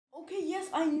Okay, yes,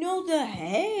 I know the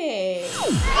hay.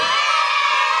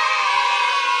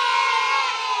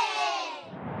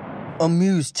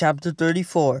 Amused, Chapter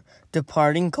 34,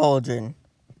 Departing Cauldron.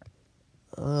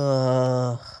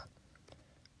 Where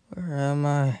am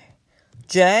I?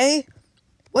 Jay?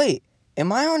 Wait,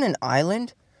 am I on an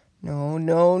island?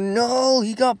 No,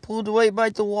 he got pulled away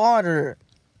by the water.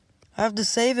 I have to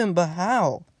save him, but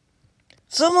how?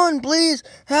 Someone please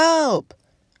help!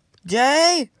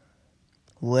 Jay?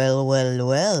 Well,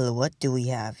 what do we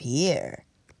have here?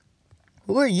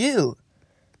 Who are you?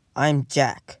 I'm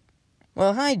Jack.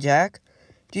 Well, hi, Jack.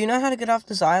 Do you know how to get off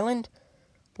this island?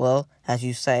 Well, as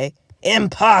you say,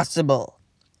 impossible!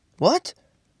 What?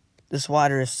 This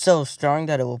water is so strong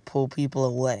that it will pull people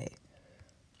away.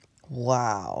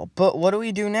 Wow, but what do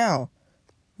we do now?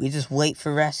 We just wait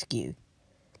for rescue.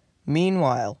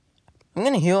 Meanwhile, I'm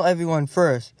gonna heal everyone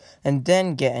first, and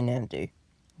then get Ananthu.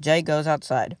 Jay goes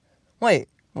outside. Wait,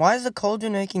 why is the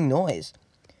cauldron making noise?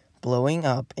 Blowing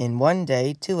up in 1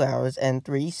 day, 2 hours, and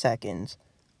 3 seconds.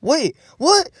 Wait,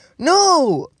 what?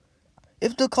 No!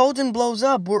 If the cauldron blows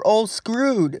up, we're all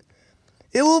screwed.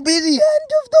 It will be the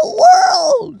end of the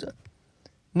world!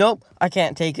 Nope, I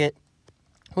can't take it.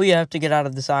 We have to get out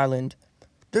of this island.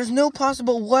 There's no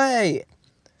possible way.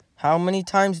 How many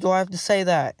times do I have to say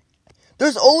that?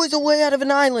 There's always a way out of an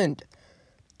island.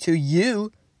 To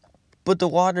you, but the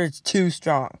water is too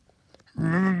strong.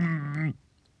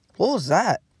 What was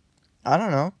that? I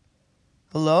don't know.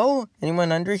 Hello?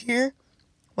 Anyone under here?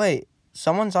 Wait,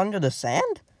 someone's under the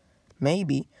sand?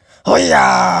 Maybe. Oh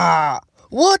yeah!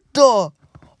 What the?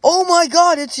 Oh my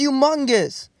god, it's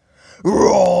humongous!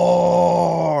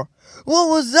 Roar! What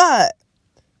was that?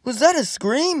 Was that a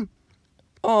scream?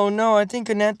 Oh no, I think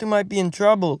Ananthu might be in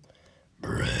trouble.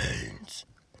 Brains.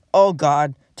 Oh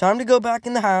god, time to go back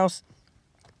in the house.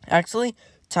 Actually,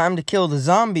 time to kill the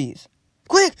zombies.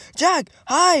 Quick, Jack,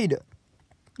 hide!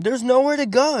 There's nowhere to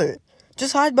go.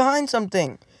 Just hide behind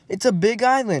something. It's a big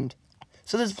island,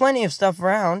 so there's plenty of stuff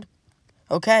around.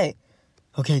 Okay,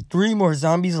 3 more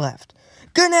zombies left.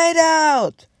 Grenade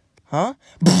out! Huh?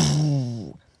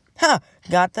 Ha!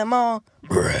 Got them all.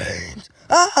 Brains.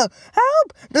 Ah!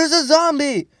 Help! There's a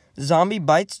zombie! Zombie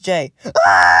bites Jay.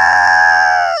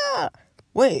 Ah!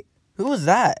 Wait, who was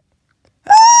that?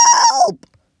 Help!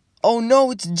 Oh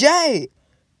no, it's Jay!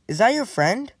 Is that your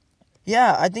friend?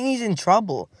 Yeah, I think he's in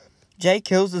trouble. Jay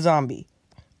kills the zombie.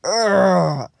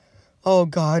 Urgh. Oh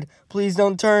god, please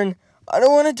don't turn. I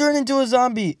don't want to turn into a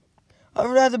zombie. I'd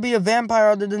rather be a vampire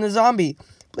other than a zombie.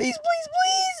 Please.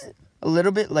 A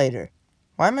little bit later.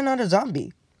 Why am I not a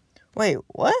zombie? Wait,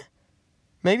 what?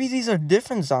 Maybe these are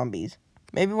different zombies.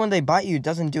 Maybe when they bite you, it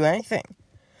doesn't do anything.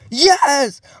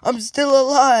 Yes! I'm still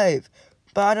alive!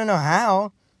 But I don't know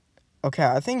how. Okay,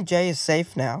 I think Jay is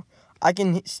safe now. I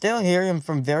can still hear him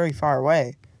from very far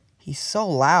away. He's so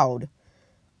loud.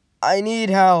 I need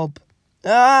help.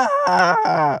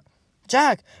 Ah!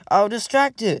 Jack, I'll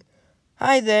distract it.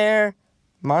 Hi there.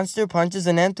 Monster punches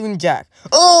Ananthu and Jack.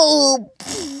 Oh!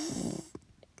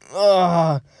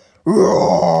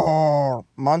 Roar!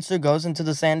 Monster goes into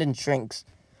the sand and shrinks.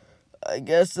 I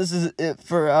guess this is it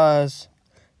for us.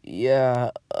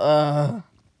 Yeah,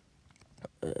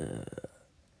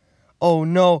 Oh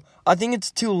no, I think it's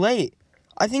too late.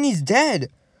 I think he's dead.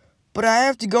 But I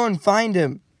have to go and find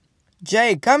him.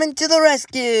 Jay, coming to the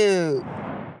rescue!